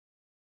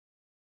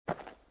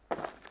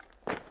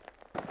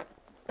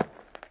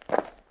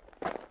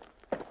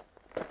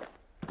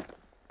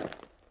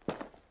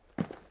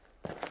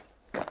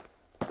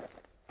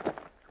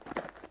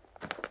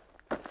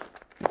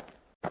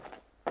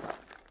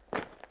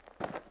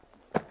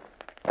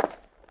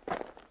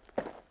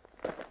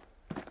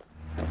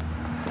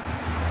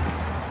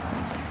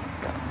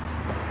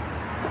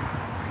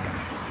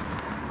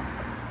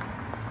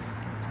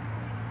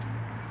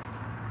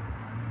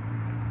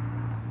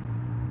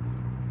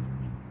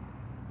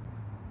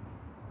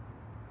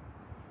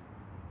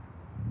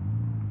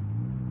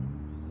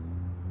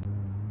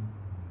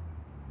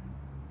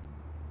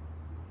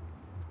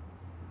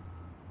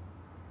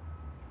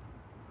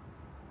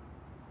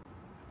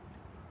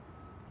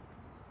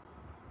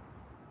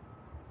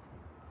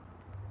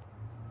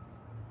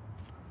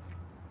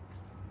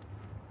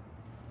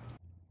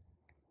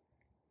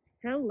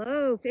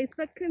Hello,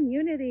 Facebook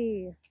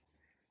community.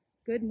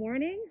 Good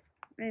morning.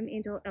 I'm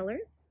Angel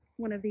Ellers,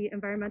 one of the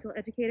environmental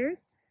educators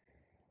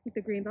with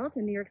the Greenbelt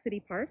in New York City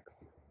parks.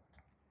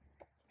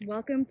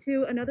 Welcome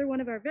to another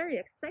one of our very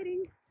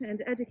exciting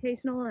and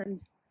educational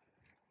and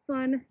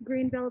fun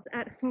Greenbelt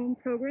at Home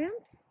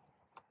programs.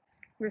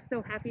 We're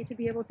so happy to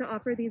be able to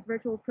offer these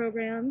virtual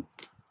programs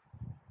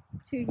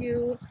to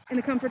you in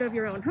the comfort of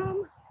your own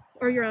home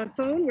or your own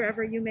phone,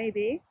 wherever you may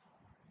be.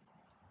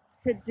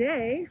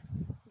 Today,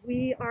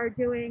 we are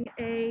doing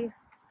a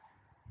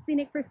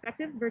Scenic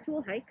Perspectives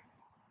virtual hike.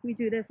 We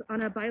do this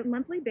on a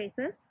bi-monthly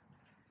basis,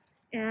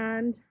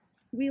 and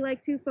we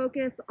like to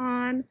focus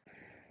on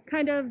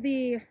kind of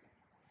the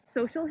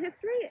social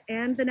history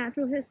and the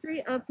natural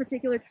history of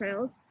particular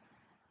trails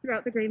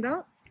throughout the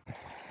Greenbelt.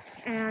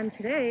 And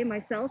today,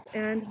 myself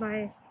and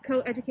my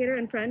co-educator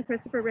and friend,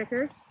 Christopher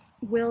Ricker,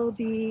 will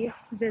be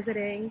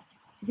visiting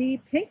the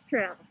Pink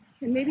Trail.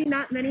 And maybe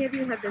not many of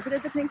you have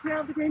visited the Pink Trail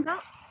of the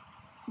Greenbelt,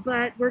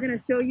 but we're going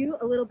to show you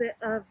a little bit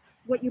of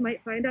what you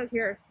might find out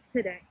here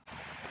today.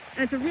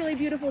 And it's a really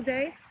beautiful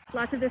day.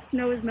 Lots of this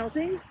snow is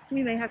melting.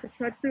 We may have to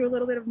trudge through a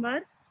little bit of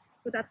mud,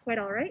 but that's quite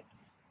all right.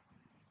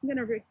 I'm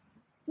going to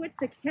switch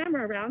the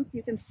camera around so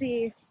you can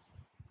see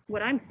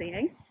what I'm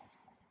seeing.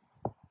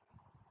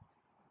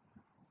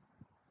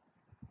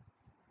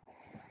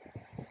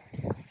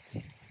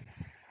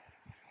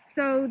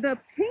 So the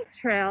Pink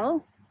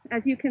Trail,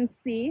 as you can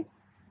see,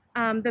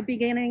 the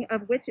beginning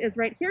of which is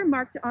right here,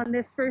 marked on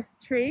this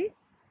first tree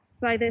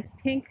by this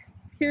pink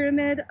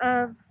pyramid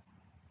of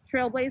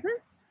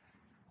trailblazers.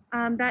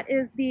 That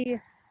is the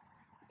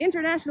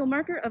international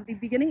marker of the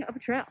beginning of a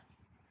trail.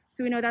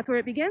 So we know that's where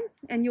it begins,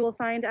 and you will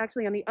find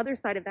actually on the other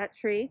side of that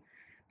tree,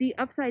 the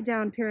upside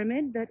down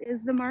pyramid that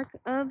is the mark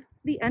of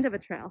the end of a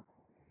trail.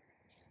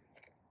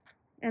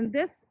 And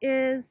this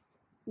is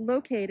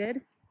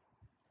located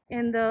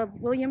in the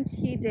William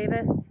T.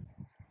 Davis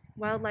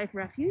Wildlife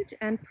Refuge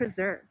and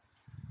Preserve.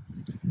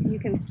 You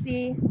can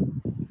see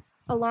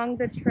along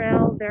the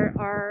trail there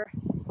are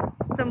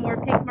some more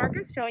pink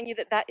markers showing you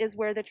that that is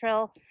where the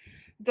trail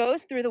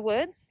goes through the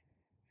woods.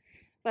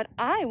 But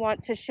I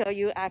want to show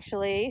you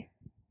actually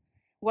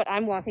what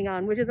I'm walking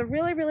on, which is a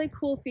really, really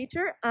cool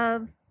feature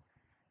of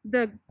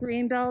the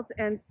Greenbelt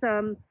and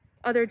some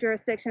other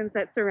jurisdictions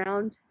that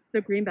surround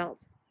the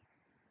Greenbelt.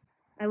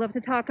 I love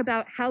to talk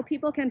about how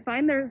people can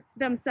find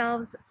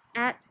themselves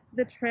at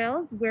the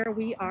trails where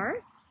we are.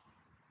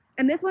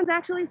 And this one's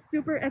actually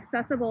super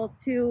accessible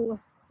to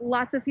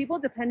lots of people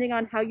depending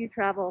on how you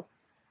travel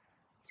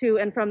to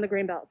and from the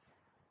Greenbelt.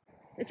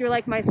 If you're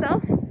like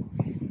myself,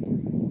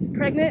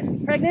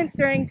 pregnant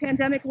during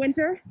pandemic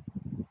winter,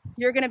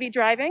 you're gonna be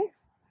driving.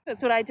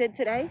 That's what I did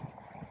today.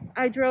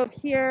 I drove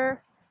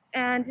here,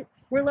 and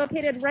we're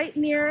located right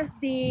near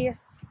the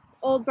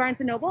old Barnes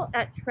 & Noble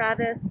at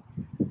Travis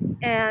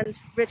and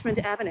Richmond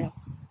Avenue.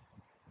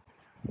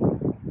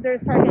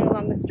 There's parking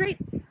along the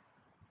streets.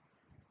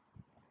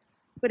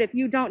 But if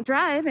you don't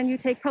drive and you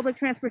take public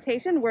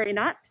transportation, worry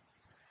not.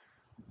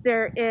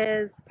 There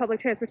is public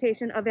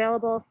transportation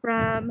available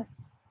from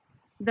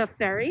the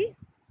ferry,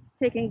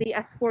 taking the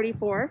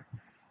S44,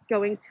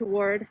 going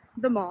toward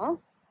the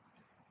mall.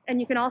 And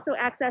you can also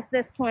access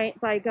this point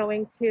by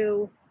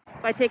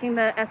taking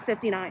the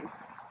S59.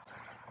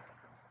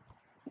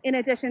 In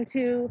addition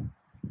to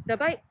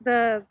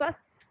the bus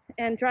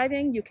and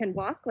driving, you can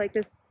walk like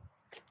this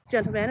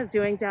gentleman is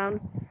doing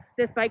down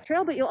this bike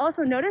trail, but you'll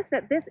also notice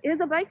that this is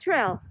a bike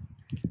trail,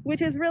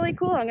 which is really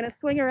cool. I'm going to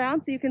swing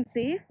around so you can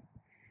see.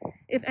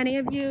 If any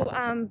of you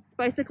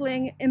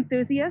bicycling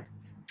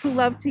enthusiasts who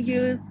love to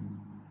use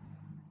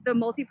the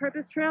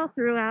multi-purpose trail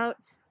throughout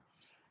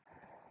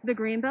the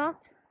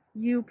Greenbelt,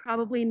 you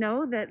probably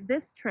know that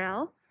this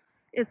trail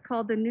is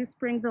called the New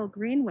Springville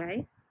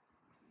Greenway.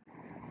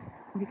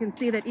 You can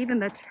see that even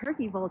the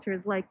turkey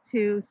vultures like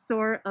to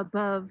soar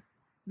above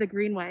the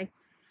Greenway.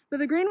 But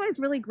the Greenway is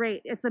really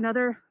great. It's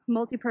another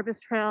multi-purpose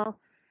trail,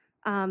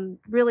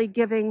 really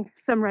giving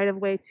some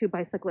right-of-way to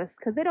bicyclists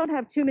because they don't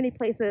have too many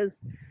places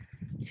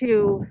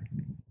to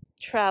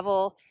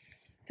travel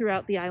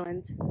throughout the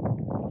island.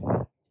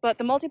 But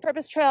the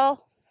multi-purpose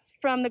trail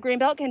from the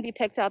Greenbelt can be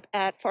picked up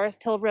at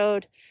Forest Hill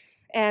Road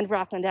and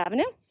Rockland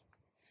Avenue.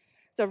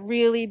 It's a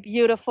really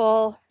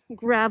beautiful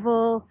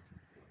gravel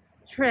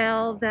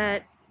trail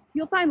that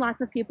you'll find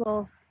lots of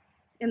people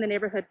in the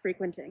neighborhood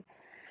frequenting.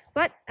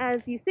 But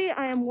as you see,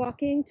 I am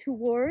walking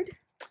toward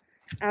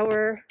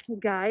our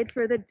guide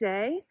for the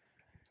day,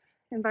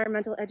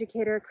 environmental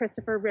educator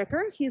Christopher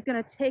Ricker. He's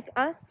going to take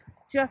us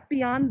just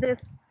beyond this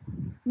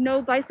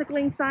no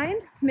bicycling sign,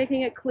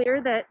 making it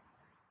clear that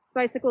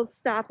bicycles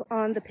stop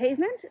on the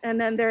pavement. And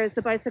then there is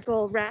the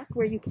bicycle rack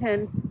where you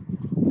can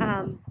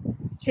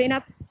chain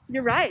up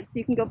your ride so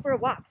you can go for a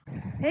walk.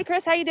 Hey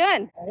Chris, how you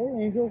doing?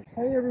 Hey Angel,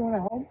 hey everyone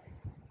at home.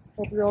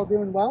 Hope you're all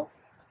doing well.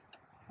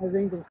 As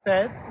Angel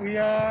said, we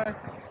are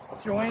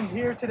joined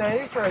here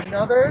today for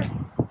another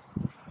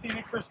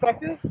Scenic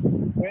Perspective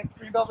with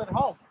Greenbelt at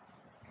Home.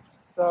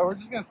 So we're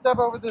just going to step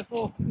over this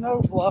little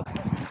snow bluff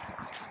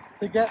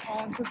to get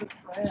onto the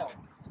trail.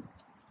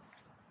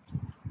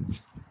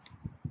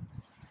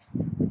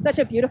 such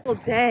a beautiful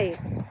day.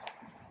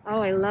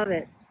 Oh, I love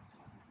it.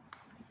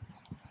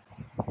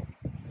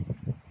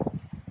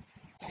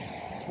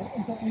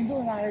 And so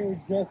Angel and I were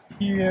just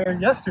here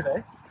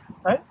yesterday,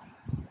 right?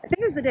 I think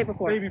it was the day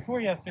before. Day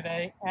before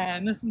yesterday,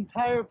 and this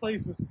entire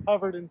place was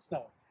covered in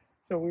snow.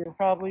 So we were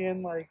probably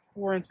in like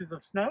 4 inches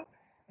of snow.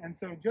 And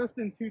so just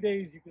in 2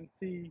 days, you can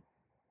see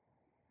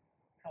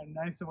how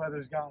nice the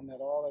weather's gotten, that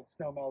all that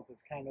snow melt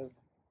has kind of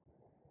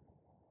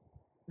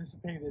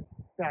dissipated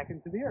back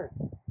into the earth.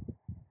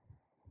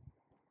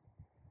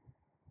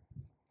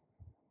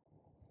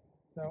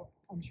 So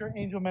I'm sure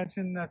Angel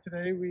mentioned that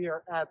today we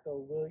are at the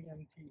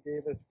William T.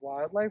 Davis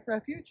Wildlife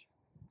Refuge,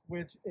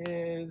 which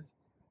is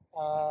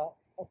a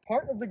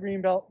part of the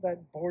Greenbelt that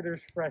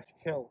borders Fresh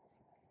Kills.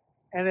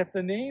 And if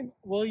the name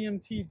William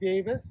T.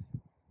 Davis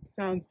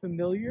sounds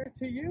familiar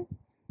to you,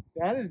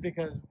 that is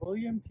because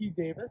William T.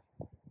 Davis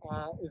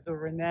is a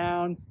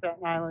renowned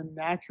Staten Island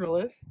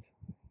naturalist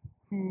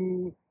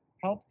who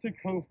helped to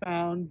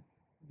co-found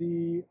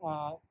the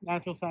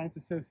Natural Science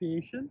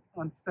Association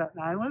on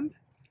Staten Island.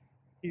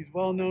 He's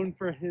well known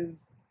for his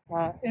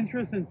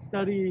interest in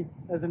study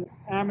as an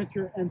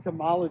amateur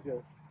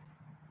entomologist,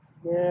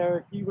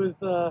 where he was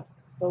the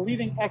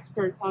leading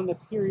expert on the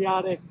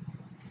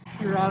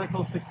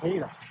periodical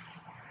cicada,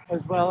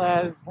 as well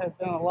as has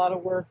done a lot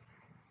of work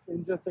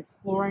in just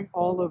exploring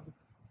all of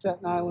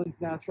Staten Island's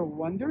natural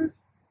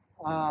wonders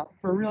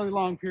for a really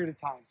long period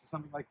of time, so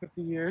something like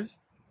 50 years.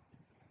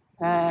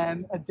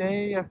 And A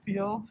Days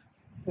Afield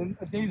in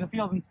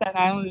Staten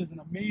Island is an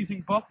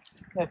amazing book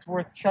that's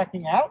worth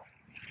checking out.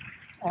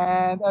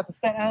 And at the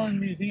Staten Island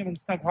Museum in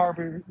Snug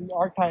Harbor, the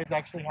archives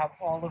actually have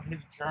all of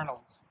his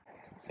journals.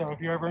 So if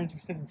you're ever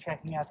interested in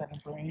checking out that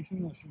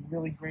information, there's some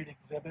really great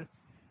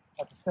exhibits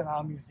at the Staten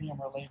Island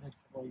Museum related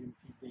to William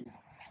T. Davis.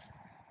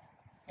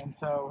 And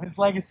so his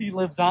legacy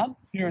lives on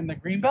here in the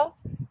Greenbelt,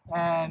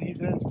 and he's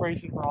an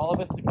inspiration for all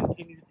of us to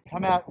continue to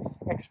come out,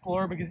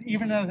 explore, because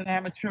even as an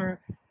amateur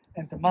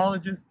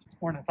entomologist,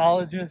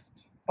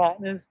 ornithologist,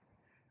 botanist,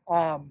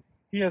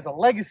 he has a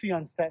legacy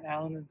on Staten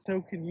Island, and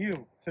so can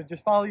you. So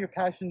just follow your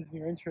passions and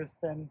your interests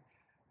and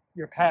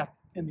your path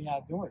in the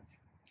outdoors.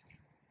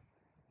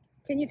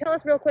 Can you tell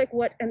us real quick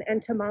what an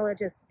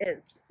entomologist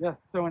is?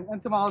 Yes, so an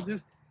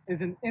entomologist is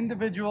an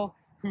individual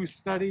who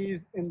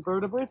studies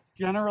invertebrates,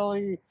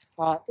 generally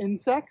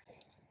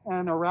insects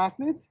and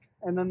arachnids,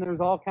 and then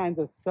there's all kinds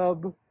of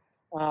sub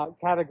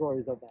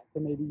categories of that. So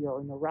maybe you're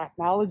an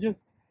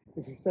arachnologist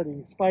if you're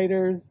studying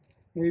spiders,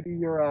 maybe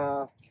you're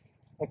a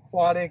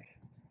aquatic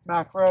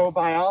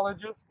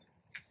macrobiologist.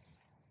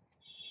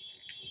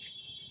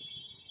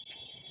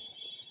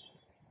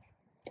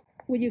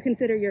 Would you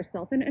consider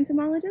yourself an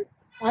entomologist?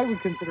 I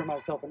would consider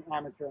myself an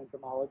amateur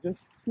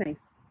entomologist. Nice.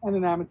 And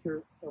an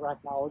amateur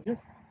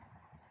arachnologist,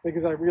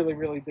 because I really,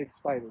 really dig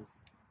spiders.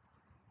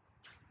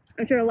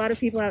 I'm sure a lot of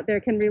people out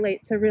there can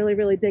relate to really,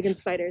 really digging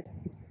spiders.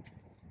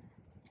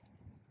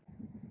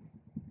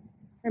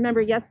 I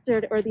remember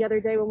yesterday or the other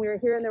day when we were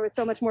here and there was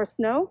so much more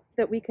snow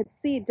that we could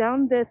see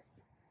down this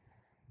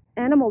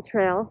animal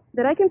trail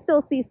that I can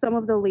still see some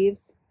of the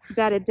leaves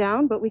batted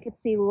down, but we could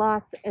see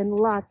lots and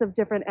lots of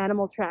different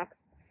animal tracks,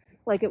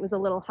 like it was a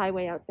little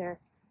highway out there.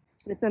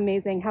 It's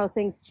amazing how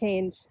things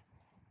change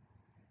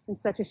in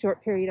such a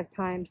short period of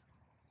time.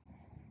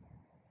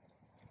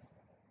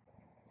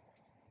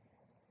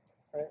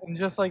 Right. And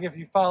just like if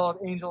you followed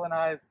Angel and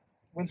I's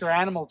Winter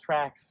Animal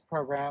Tracks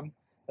program,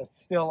 that's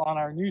still on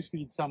our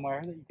newsfeed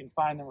somewhere that you can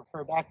find and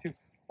refer back to,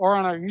 or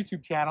on our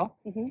YouTube channel,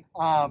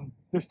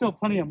 there's still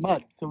plenty of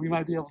mud, so we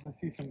might be able to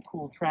see some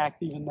cool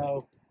tracks, even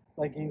though,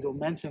 like Angel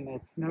mentioned,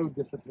 that snow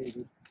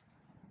dissipated.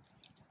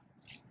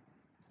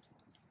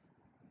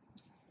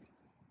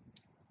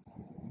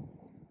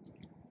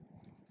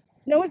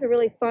 Snow is a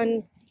really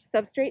fun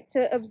substrate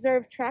to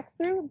observe tracks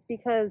through,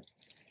 because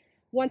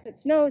once it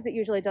snows, it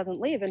usually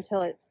doesn't leave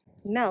until it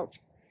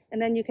melts.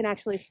 And then you can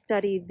actually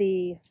study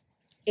the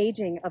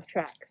aging of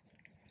tracks,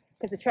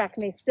 because the track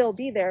may still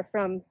be there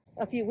from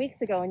a few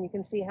weeks ago, and you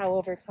can see how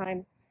over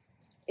time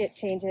it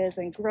changes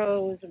and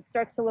grows and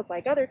starts to look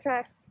like other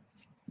tracks.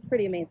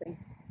 Pretty amazing.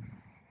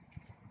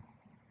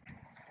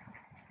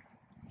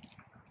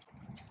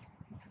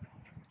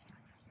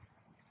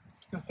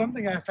 So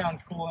something I found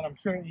cool, and I'm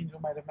sure Angel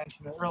might have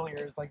mentioned it earlier,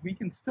 is like we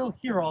can still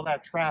hear all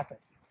that traffic.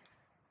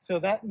 So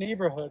that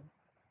neighborhood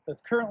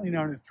that's currently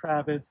known as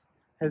Travis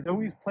has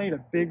always played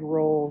a big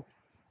role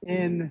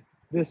in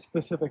this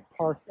specific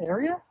park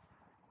area,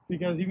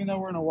 because even though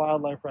we're in a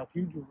wildlife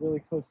refuge, we're really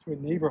close to a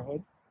neighborhood.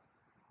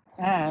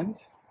 And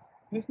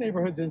this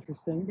neighborhood's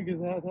interesting because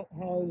it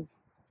has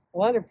a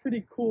lot of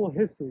pretty cool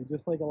history,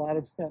 just like a lot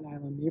of Staten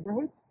Island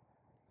neighborhoods.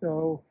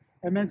 So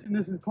I mentioned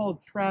this is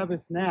called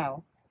Travis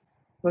now,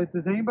 but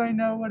does anybody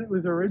know what it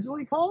was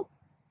originally called?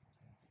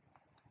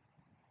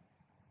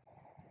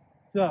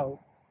 So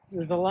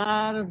there's a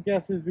lot of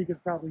guesses we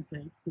could probably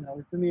take. You know,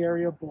 it's in the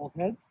area of Bull's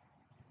Head,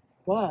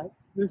 but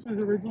this was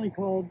originally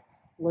called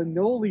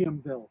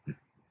Linoleumville.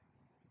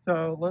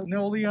 So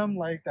linoleum,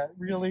 like that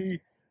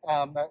really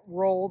that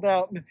rolled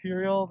out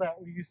material that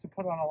we used to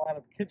put on a lot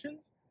of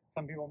kitchens.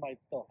 some people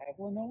might still have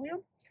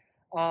linoleum.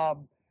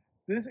 Um,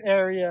 this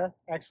area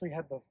actually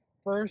had the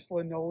first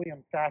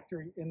linoleum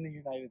factory in the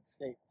United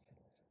States.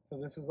 So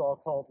this was all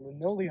called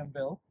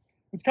Linoleumville,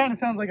 which kind of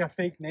sounds like a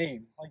fake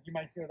name. Like you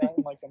might hear that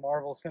in like the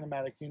Marvel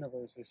Cinematic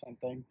Universe or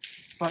something.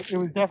 But it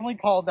was definitely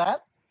called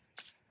that.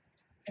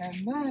 And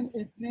then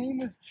its name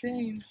was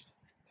changed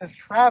to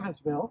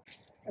Travisville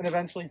and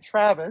eventually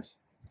Travis.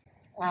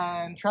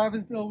 And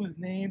Travisville was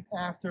named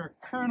after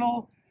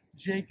Colonel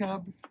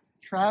Jacob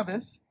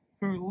Travis,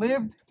 who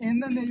lived in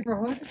the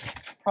neighborhood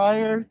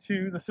prior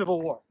to the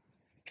Civil War.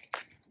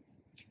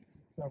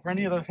 So for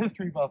any of those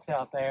history buffs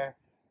out there,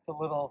 it's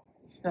a little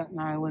Staten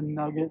Island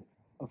nugget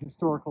of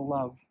historical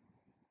love.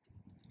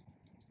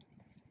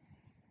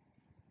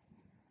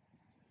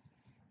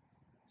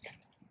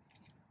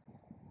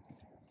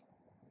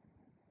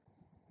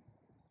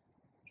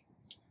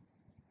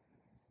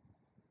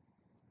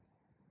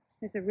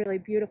 There's a really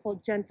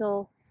beautiful,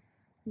 gentle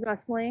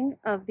rustling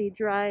of the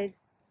dried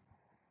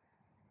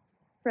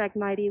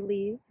Phragmite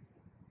leaves.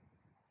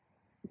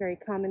 Very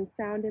common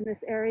sound in this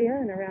area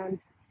and around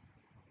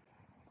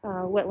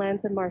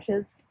wetlands and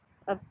marshes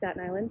of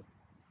Staten Island.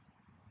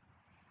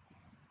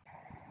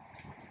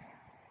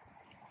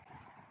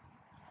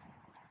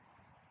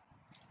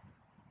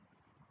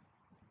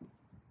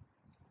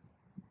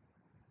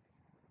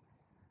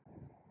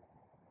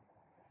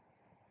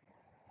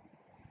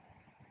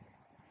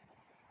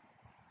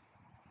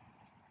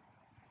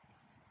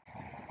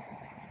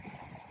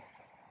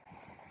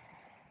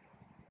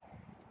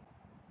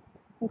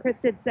 And Chris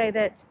did say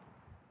that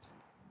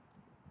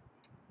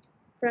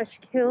Fresh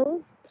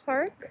Kills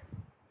Park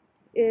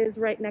is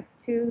right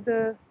next to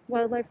the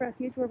wildlife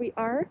refuge where we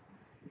are.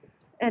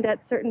 And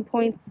at certain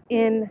points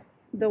in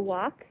the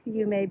walk,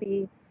 you may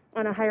be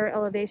on a higher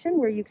elevation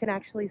where you can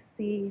actually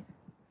see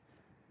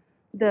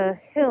the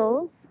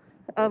hills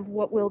of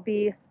what will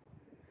be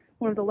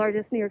one of the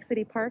largest New York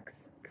City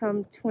parks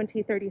come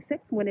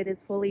 2036 when it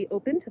is fully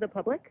open to the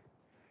public.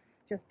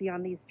 Just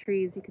beyond these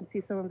trees, you can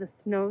see some of the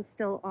snow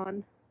still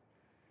on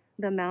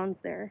the mounds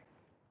there.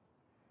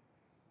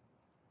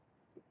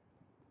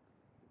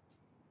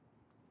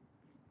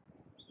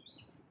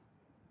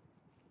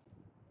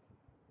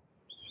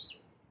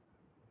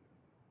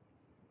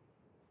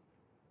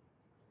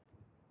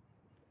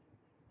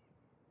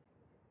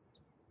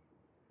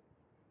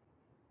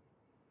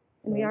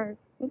 And we are,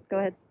 oops, go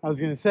ahead. I was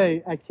going to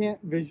say, I can't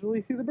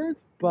visually see the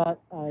birds,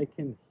 but I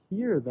can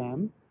hear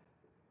them.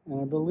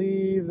 And I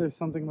believe there's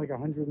something like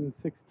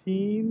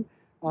 116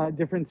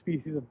 different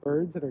species of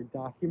birds that are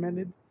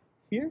documented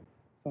here.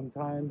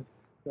 Sometimes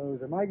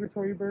those are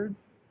migratory birds.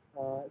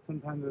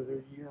 Sometimes those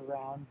are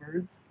year-round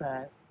birds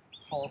that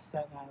call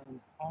Staten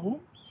Island home.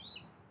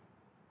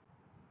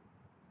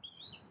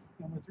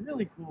 And what's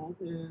really cool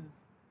is,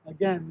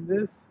 again,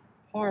 this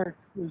park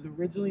was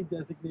originally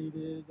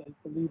designated, I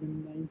believe,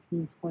 in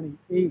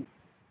 1928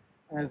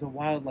 as a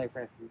wildlife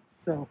refuge.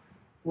 So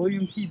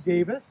William T.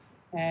 Davis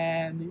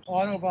and the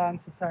Audubon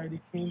Society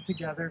came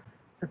together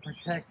to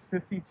protect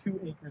 52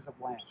 acres of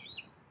land.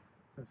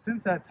 So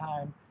since that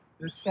time,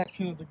 this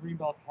section of the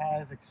Greenbelt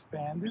has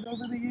expanded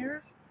over the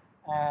years,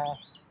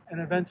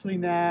 and eventually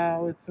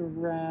now it's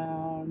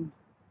around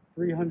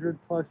 300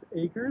 plus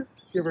acres,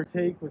 give or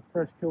take, with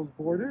Fresh Kills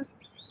borders,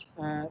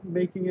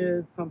 making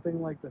it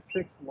something like the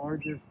 6th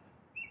largest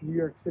New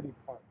York City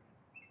park.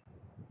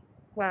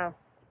 Wow,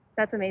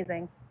 that's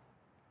amazing.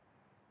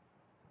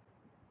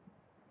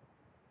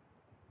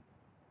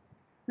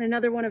 And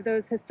another one of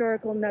those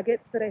historical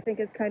nuggets that I think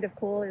is kind of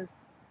cool is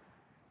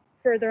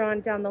further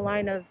on down the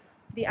line of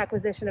the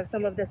acquisition of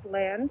some of this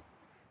land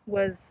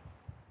was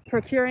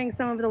procuring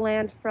some of the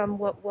land from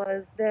what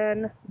was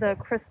then the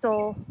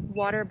Crystal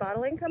Water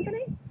Bottling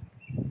Company,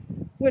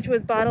 which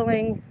was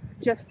bottling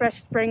just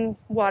fresh spring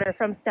water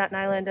from Staten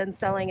Island and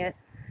selling it.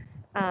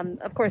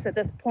 Of course, at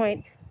this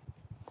point,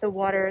 the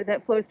water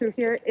that flows through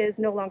here is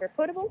no longer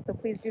potable, so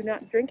please do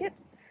not drink it.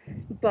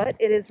 But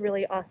it is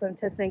really awesome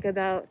to think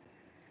about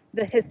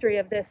the history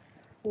of this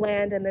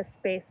land and this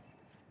space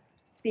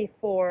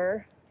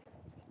before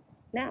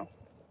now.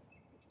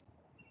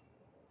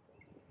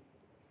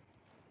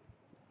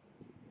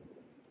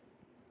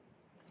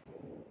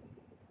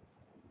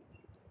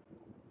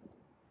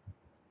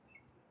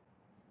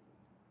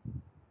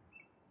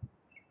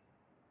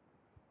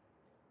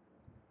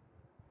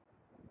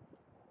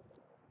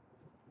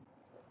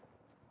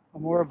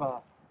 More of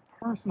a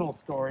personal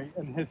story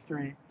and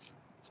history.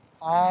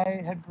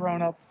 I had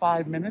grown up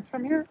 5 minutes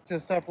from here,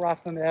 just up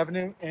Rockland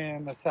Avenue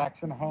in the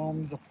Saxon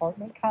Homes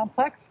apartment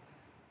complex.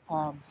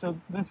 So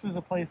this was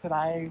a place that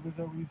I was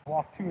always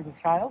walked to as a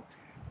child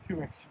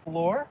to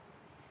explore.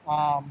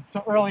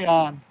 So early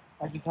on,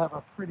 I just have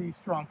a pretty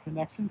strong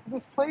connection to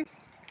this place.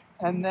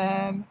 And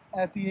then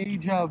at the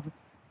age of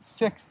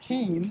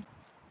 16,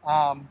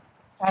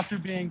 after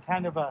being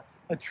kind of a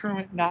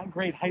truant, not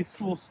great high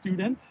school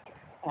student,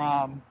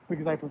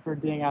 because I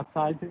preferred being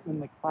outside in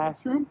the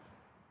classroom,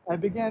 I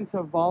began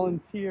to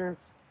volunteer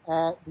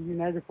at the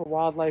United for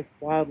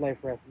Wildlife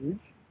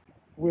Refuge,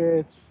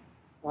 which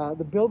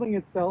The building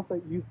itself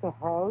that used to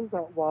house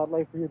that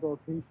wildlife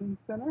rehabilitation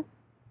center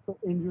for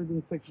injured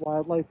and sick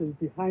wildlife is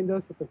behind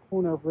us at the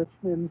corner of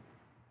Richmond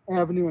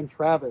Avenue and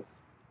Travis.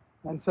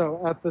 And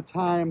so at the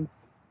time,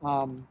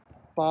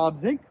 Bob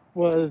Zink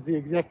was the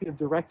executive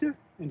director,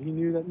 and he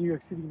knew that New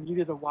York City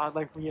needed a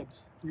wildlife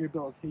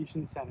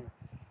rehabilitation center.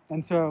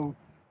 And so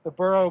the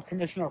Borough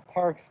Commissioner of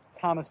Parks,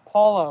 Thomas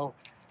Paulo,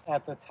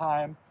 at the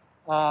time,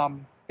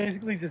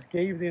 basically just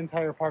gave the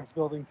entire Parks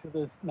building to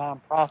this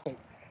nonprofit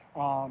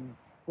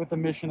with the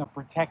mission of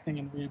protecting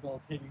and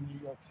rehabilitating New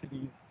York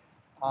City's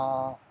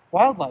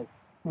wildlife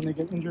when they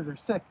get injured or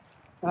sick.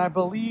 And I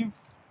believe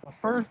the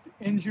first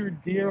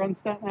injured deer on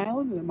Staten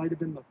Island, and it might have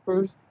been the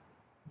first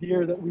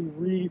deer that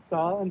we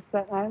saw on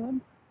Staten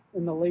Island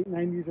in the late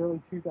 90s,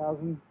 early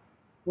 2000s,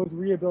 was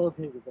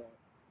rehabilitated there.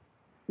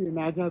 So you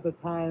imagine at the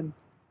time,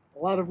 a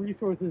lot of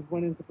resources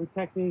went into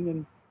protecting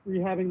and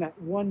rehabbing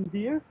that one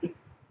deer,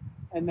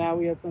 and now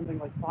we have something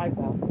like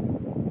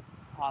 5,000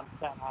 on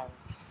Staten Island.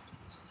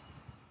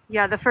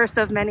 Yeah, the first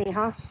of many,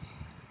 huh?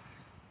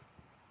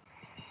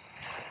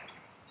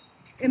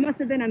 It must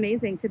have been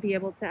amazing to be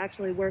able to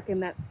actually work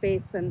in that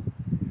space and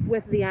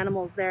with the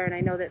animals there. And I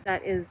know that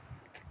that is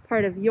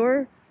part of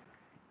your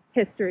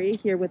history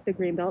here with the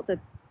Greenbelt, that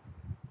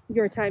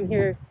your time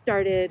here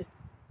started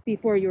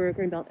before you were a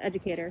Greenbelt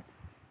educator.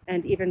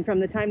 And even from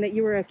the time that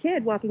you were a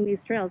kid walking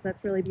these trails,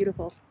 that's really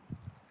beautiful.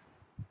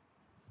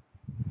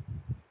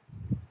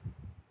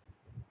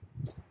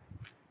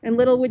 And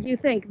little would you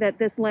think that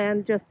this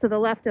land just to the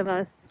left of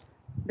us,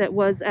 that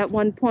was at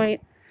one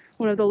point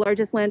one of the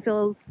largest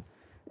landfills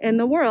in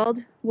the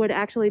world, would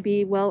actually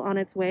be well on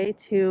its way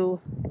to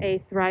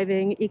a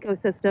thriving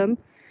ecosystem,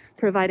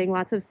 providing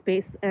lots of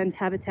space and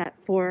habitat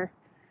for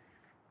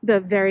the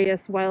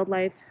various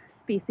wildlife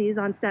species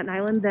on Staten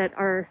Island that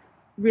are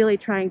really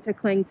trying to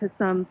cling to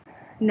some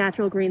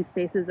natural green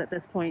spaces at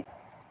this point.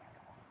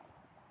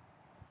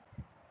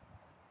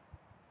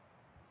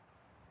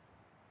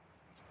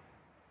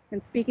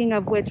 And speaking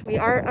of which, we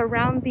are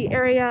around the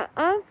area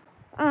of,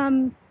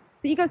 the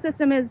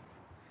ecosystem is,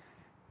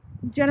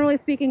 generally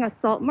speaking, a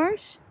salt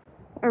marsh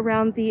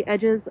around the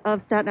edges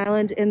of Staten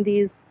Island in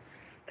these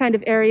kind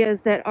of areas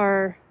that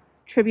are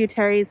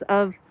tributaries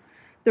of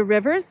the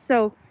rivers.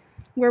 So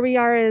where we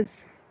are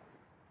is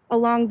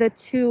along the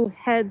two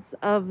heads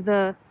of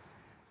the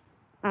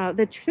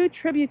two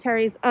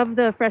tributaries of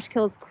the Fresh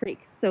Kills Creek.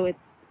 So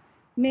it's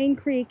Main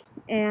Creek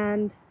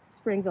and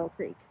Springville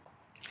Creek.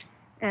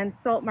 And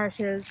salt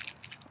marshes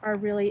are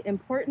really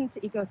important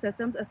to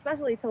ecosystems,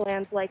 especially to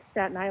lands like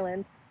Staten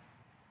Island.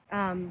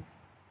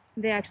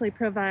 They actually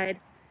provide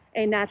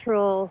a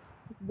natural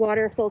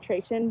water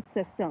filtration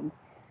system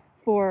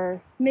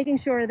for making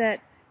sure that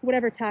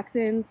whatever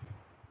toxins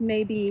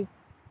may be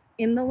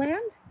in the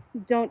land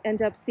don't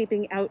end up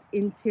seeping out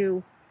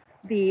into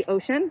the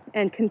ocean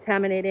and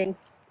contaminating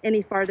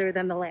any farther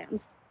than the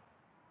land.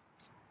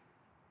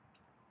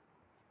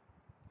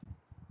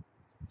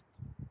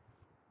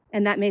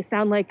 And that may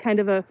sound like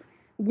kind of a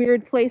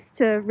weird place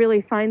to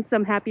really find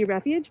some happy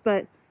refuge,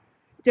 but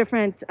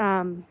different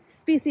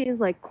species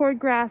like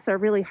cordgrass are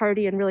really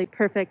hardy and really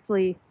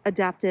perfectly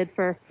adapted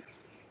for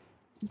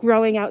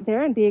growing out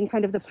there and being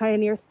kind of the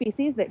pioneer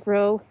species that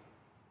grow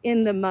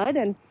in the mud.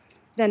 And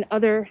then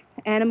other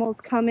animals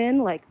come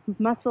in like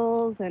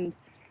mussels and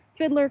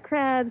fiddler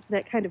crabs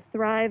that kind of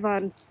thrive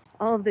on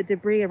all of the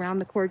debris around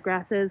the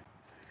cordgrasses.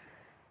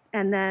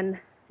 And then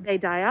they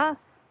die off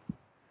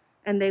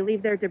and they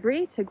leave their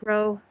debris to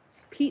grow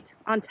peat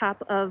on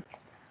top of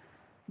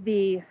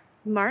the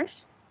marsh,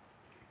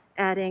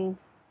 adding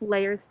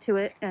layers to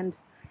it and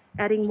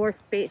adding more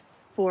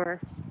space for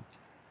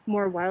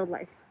more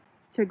wildlife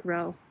to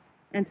grow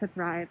and to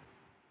thrive.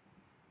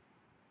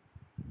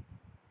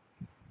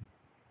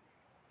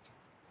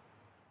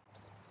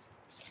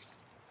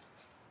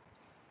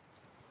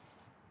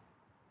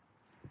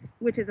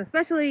 Which is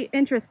especially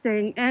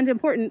interesting and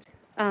important,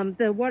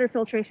 the water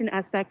filtration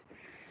aspect.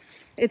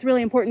 It's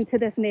really important to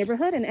this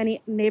neighborhood and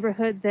any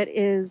neighborhood that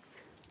is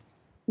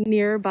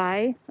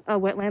nearby a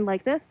wetland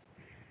like this,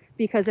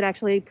 because it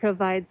actually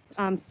provides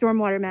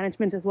stormwater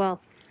management as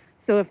well.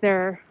 So if there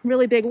are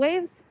really big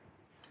waves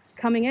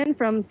coming in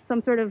from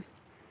some sort of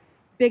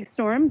big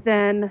storm,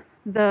 then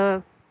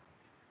the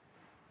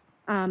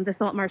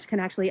salt marsh can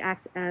actually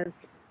act as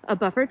a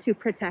buffer to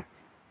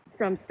protect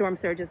from storm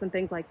surges and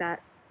things like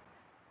that.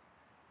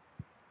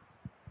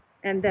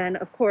 And then,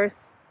 of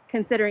course,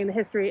 considering the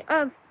history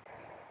of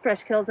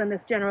Fresh Kills in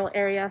this general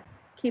area,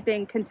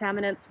 keeping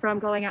contaminants from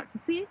going out to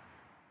sea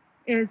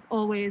is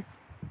always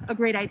a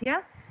great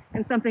idea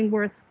and something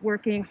worth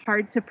working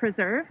hard to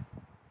preserve,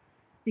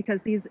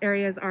 because these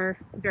areas are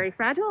very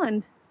fragile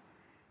and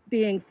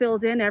being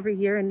filled in every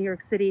year in New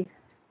York City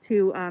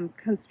to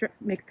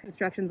make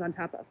constructions on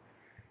top of.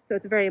 So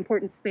it's a very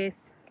important space.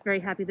 Very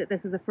happy that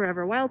this is a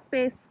forever wild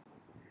space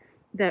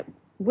that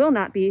will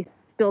not be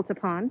built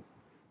upon,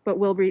 but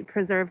will be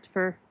preserved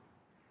for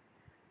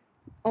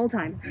all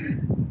time.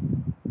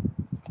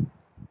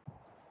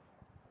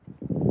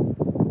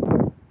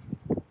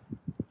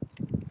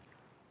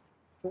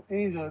 So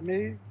Angel, it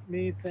made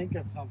me think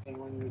of something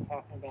when you were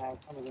talking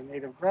about some of the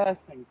native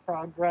grass and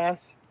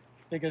crabgrass,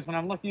 because when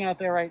I'm looking out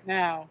there right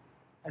now,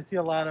 I see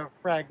a lot of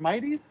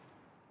Phragmites,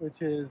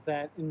 which is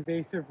that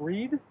invasive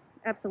reed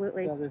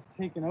Absolutely. that is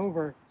taken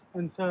over.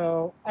 And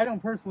so I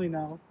don't personally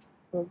know,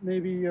 but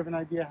maybe you have an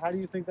idea. How do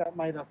you think that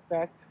might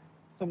affect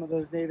some of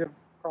those native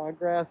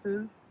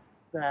crabgrasses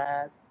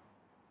that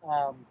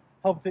um,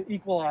 help to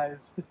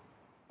equalize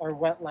our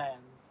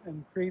wetlands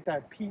and create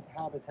that peat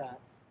habitat?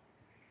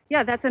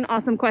 Yeah, that's an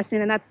awesome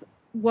question. And that's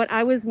what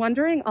I was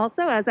wondering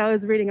also as I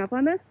was reading up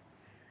on this.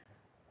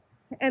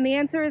 And the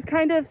answer is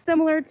kind of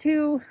similar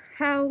to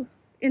how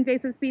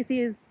invasive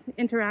species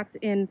interact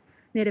in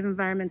native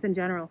environments in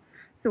general.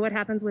 So what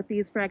happens with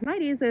these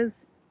Phragmites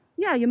is,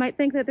 yeah, you might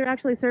think that they're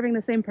actually serving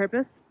the same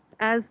purpose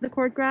as the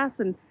cordgrass,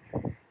 and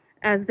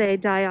as they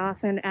die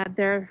off and add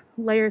their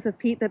layers of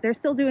peat, that they're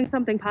still doing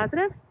something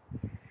positive.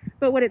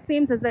 But what it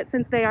seems is that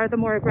since they are the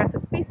more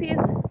aggressive species,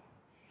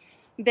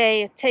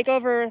 they take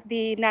over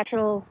the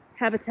natural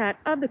habitat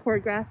of the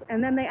cordgrass,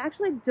 and then they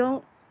actually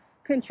don't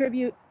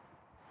contribute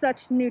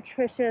such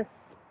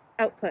nutritious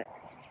output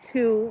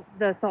to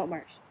the salt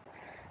marsh.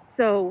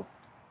 So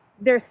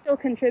they're still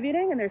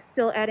contributing and they're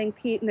still adding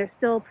peat and they're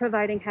still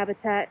providing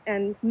habitat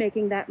and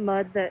making that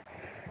mud that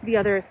the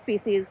other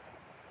species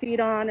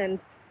feed on and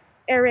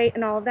aerate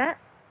and all of that.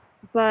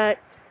 But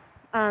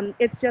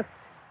it's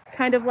just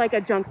kind of like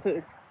a junk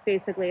food,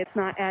 basically. It's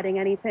not adding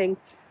anything,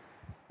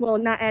 well,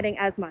 not adding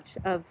as much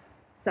of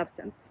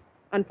substance,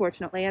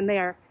 unfortunately. And they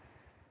are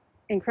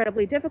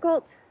incredibly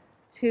difficult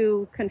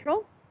to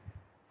control.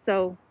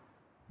 So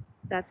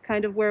that's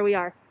kind of where we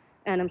are.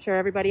 And I'm sure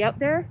everybody out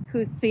there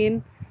who's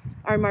seen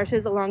our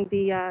marshes along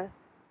the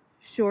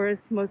shores,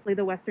 mostly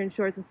the western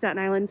shores of Staten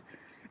Island,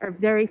 are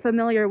very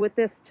familiar with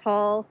this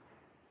tall,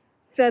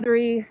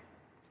 feathery,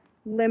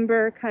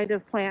 limber kind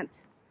of plant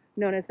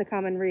known as the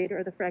common reed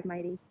or the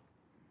Phragmite.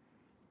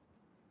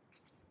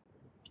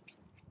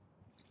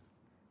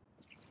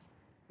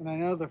 And I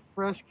know the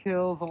Fresh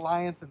Kills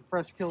Alliance and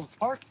Fresh Kills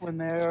Park, when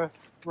they're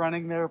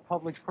running their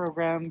public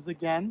programs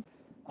again,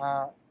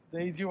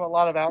 they do a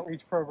lot of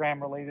outreach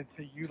program related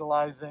to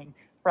utilizing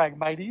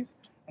Phragmites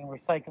and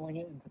recycling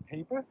it into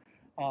paper.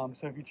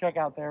 So if you check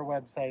out their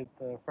website,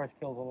 the Fresh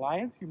Kills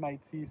Alliance, you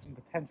might see some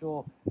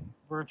potential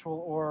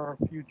virtual or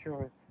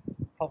future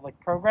public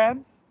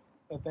programs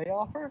that they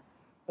offer.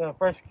 The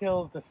Fresh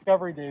Kills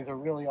Discovery Days are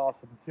really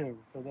awesome too.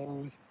 So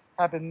those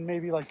happen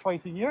maybe like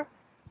twice a year.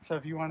 So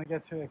if you want to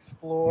get to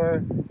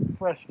explore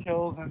Fresh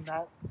Kills and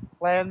that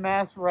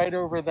landmass right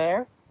over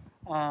there,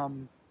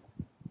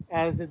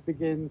 as it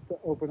begins to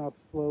open up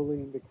slowly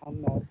and become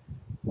that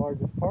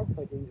largest park,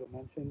 like Angel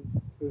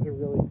mentioned, those are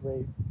really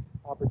great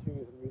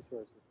opportunities and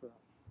resources for us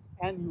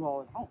and you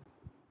all at home.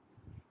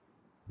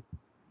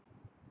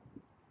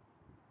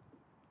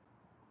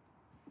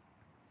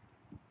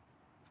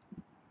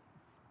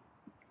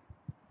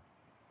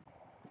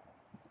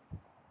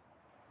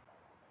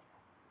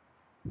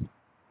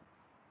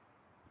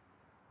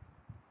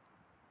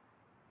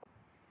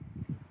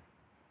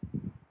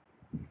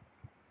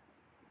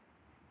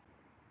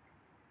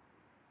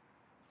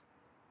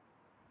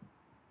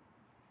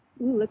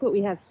 Ooh, look what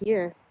we have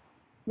here,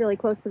 really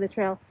close to the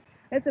trail.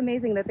 It's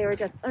amazing that they were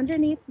just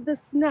underneath the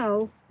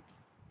snow,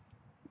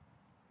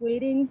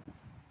 waiting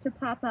to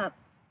pop up.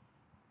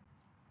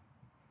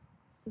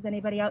 Does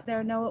anybody out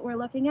there know what we're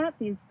looking at?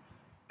 These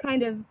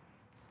kind of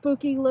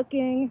spooky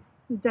looking,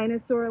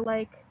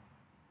 dinosaur-like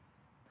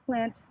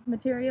plant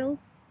materials.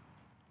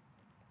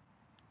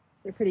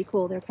 They're pretty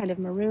cool. They're kind of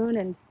maroon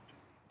and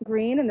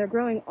green, and they're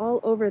growing all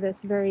over this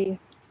very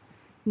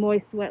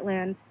moist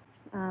wetland.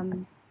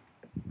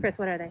 Chris,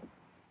 what are they?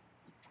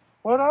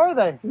 What are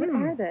they? What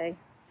are they?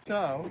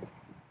 So,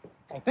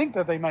 I think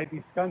that they might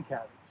be skunk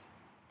cabbage.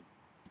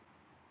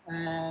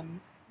 And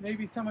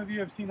maybe some of you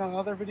have seen on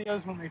other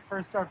videos when they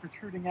first start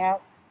protruding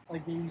out,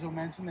 like Angel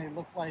mentioned, they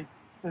look like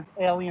this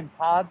alien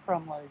pod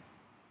from like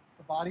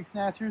the Body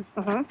Snatchers.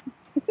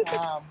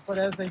 But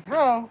as they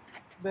grow,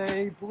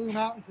 they bloom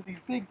out into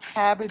these big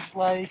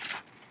cabbage-like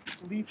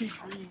leafy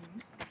greens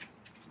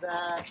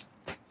that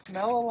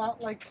smell a lot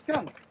like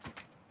skunk.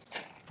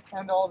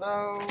 And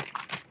although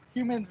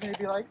humans may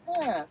be like,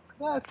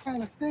 that's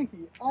kind of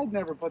stinky, I'd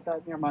never put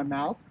that near my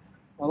mouth.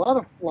 A lot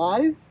of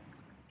flies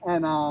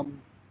and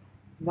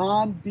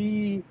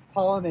non-bee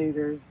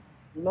pollinators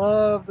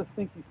love the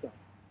stinky stuff.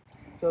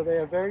 So they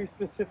have very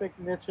specific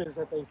niches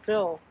that they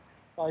fill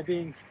by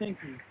being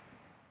stinky.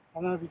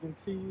 I don't know if you can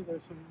see,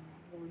 there's some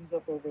ones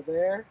up over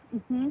there,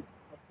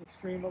 up the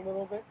stream a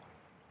little bit,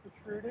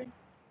 protruding.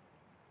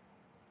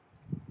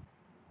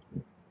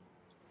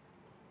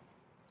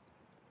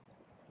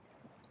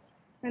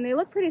 And they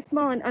look pretty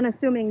small and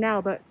unassuming now,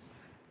 but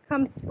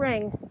come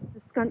spring, the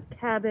skunk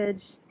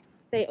cabbage,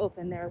 they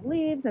open their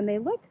leaves and they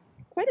look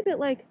quite a bit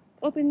like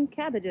open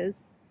cabbages.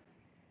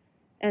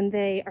 And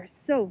they are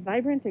so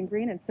vibrant and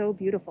green and so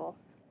beautiful.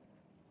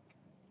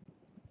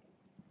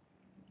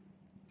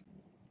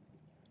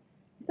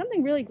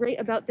 Something really great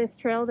about this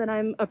trail that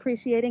I'm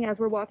appreciating as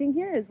we're walking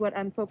here is what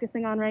I'm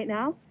focusing on right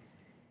now.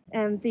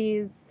 and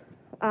these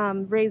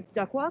raised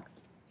duck walks,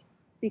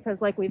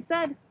 because like we've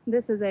said,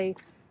 this is a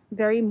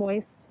very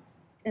moist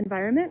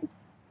environment.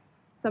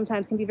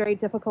 Sometimes can be very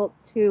difficult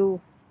to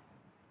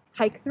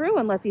hike through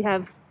unless you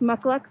have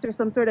mucklucks or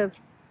some sort of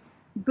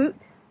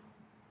boot.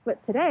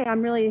 But today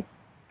I'm really,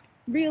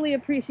 really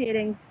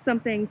appreciating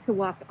something to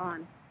walk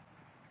on.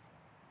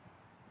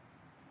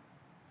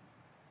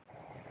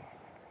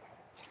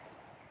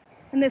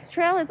 And this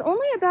trail is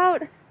only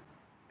about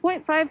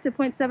 0.5 to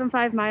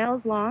 0.75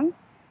 miles long,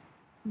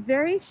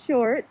 very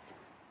short,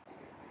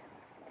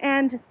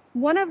 and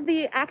one of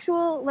the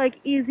actual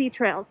easy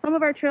trails. Some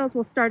of our trails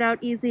will start out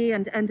easy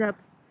and end up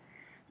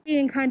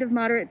being kind of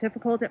moderate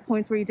difficult at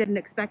points where you didn't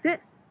expect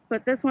it,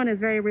 but this one is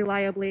very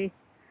reliably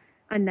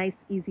a nice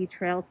easy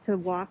trail to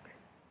walk.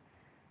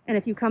 And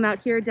if you come out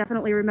here,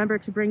 definitely remember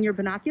to bring your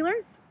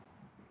binoculars.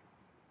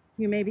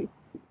 You may be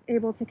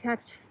able to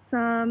catch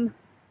some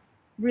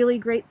really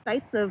great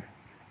sights of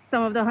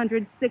some of the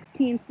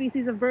 116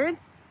 species of birds.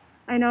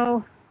 I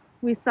know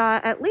we saw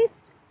at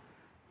least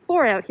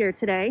 4 out here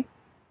today,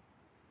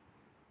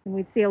 and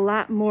we'd see a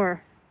lot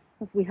more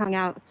if we hung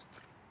out.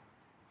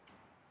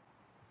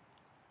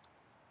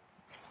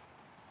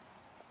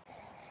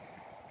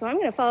 So I'm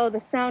going to follow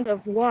the sound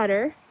of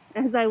water,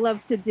 as I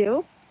love to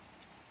do,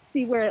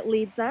 see where it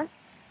leads us.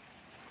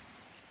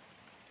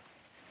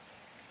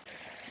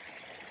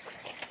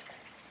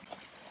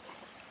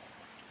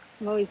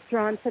 I'm always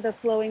drawn to the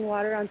flowing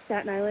water on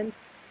Staten Island.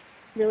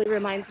 Really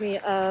reminds me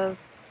of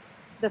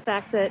the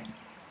fact that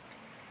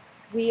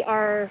we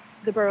are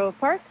the borough of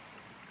parks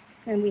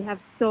and we have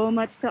so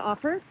much to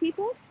offer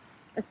people,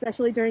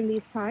 especially during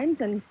these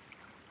times. And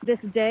this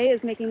day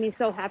is making me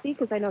so happy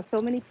because I know so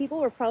many people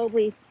were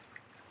probably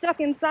stuck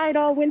inside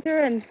all winter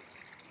and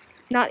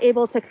not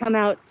able to come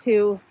out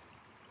to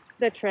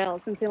the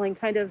trails and feeling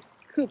kind of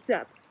cooped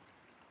up.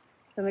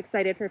 So I'm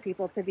excited for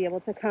people to be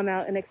able to come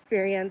out and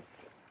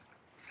experience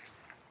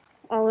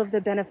all of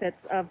the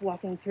benefits of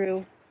walking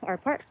through our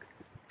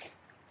parks.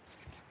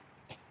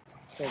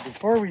 So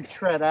before we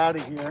tread out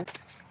of here,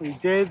 we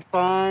did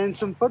find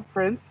some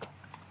footprints.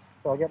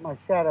 So I'll get my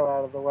shadow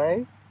out of the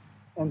way.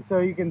 And so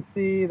you can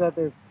see that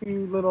there's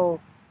 2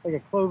 little, like a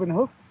cloven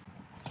hoof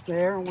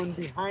there and one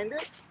behind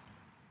it.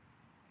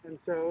 And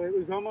so it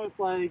was almost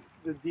like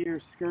the deer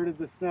skirted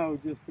the snow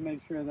just to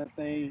make sure that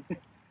they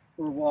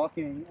were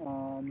walking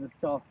on the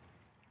soft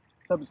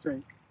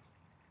substrate.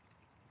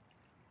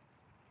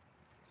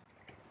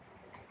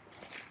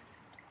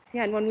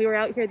 Yeah, and when we were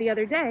out here the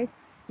other day,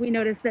 we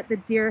noticed that the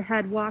deer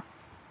had walked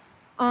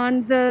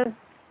on the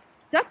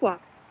duck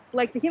walks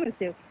like the humans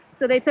do.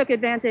 So they took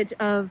advantage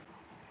of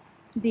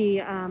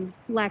the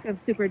lack of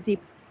super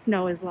deep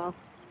snow as well.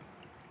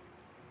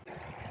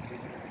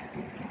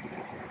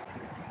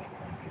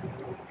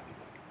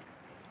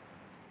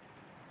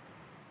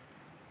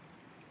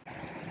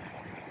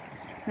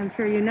 I'm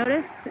sure you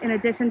notice, in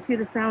addition to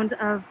the sound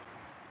of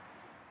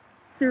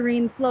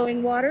serene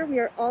flowing water, we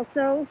are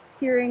also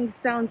hearing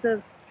sounds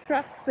of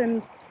trucks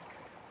and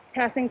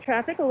passing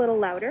traffic a little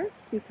louder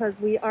because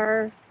we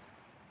are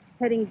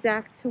heading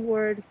back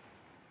toward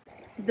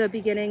the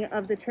beginning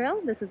of the trail.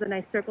 This is a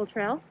nice circle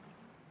trail,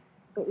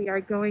 but we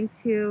are going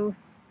to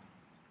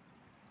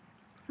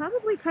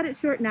probably cut it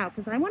short now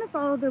because I want to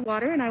follow the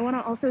water and I want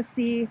to also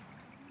see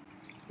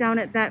down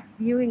at that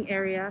viewing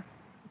area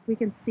if we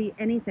can see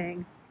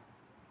anything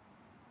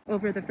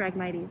over the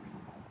Phragmites.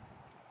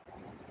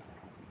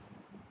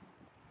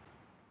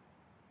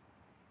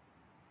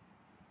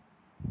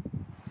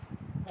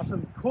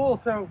 Awesome, cool.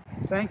 So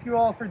thank you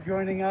all for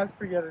joining us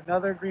for yet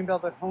another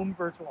Greenbelt at Home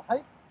virtual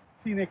hike,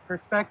 Scenic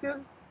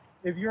Perspectives.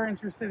 If you're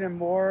interested in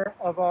more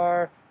of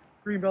our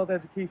Greenbelt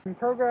education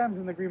programs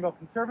in the Greenbelt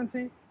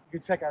Conservancy, you can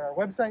check out our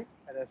website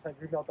at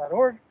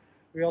sigreenbelt.org.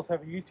 We also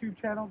have a YouTube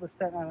channel, the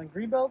Staten Island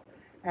Greenbelt,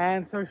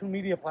 and social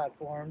media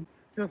platforms,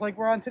 just like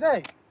we're on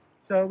today.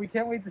 So we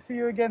can't wait to see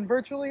you again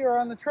virtually or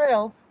on the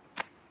trails.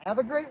 Have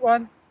a great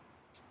one.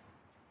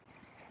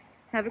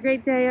 Have a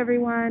great day,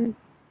 everyone.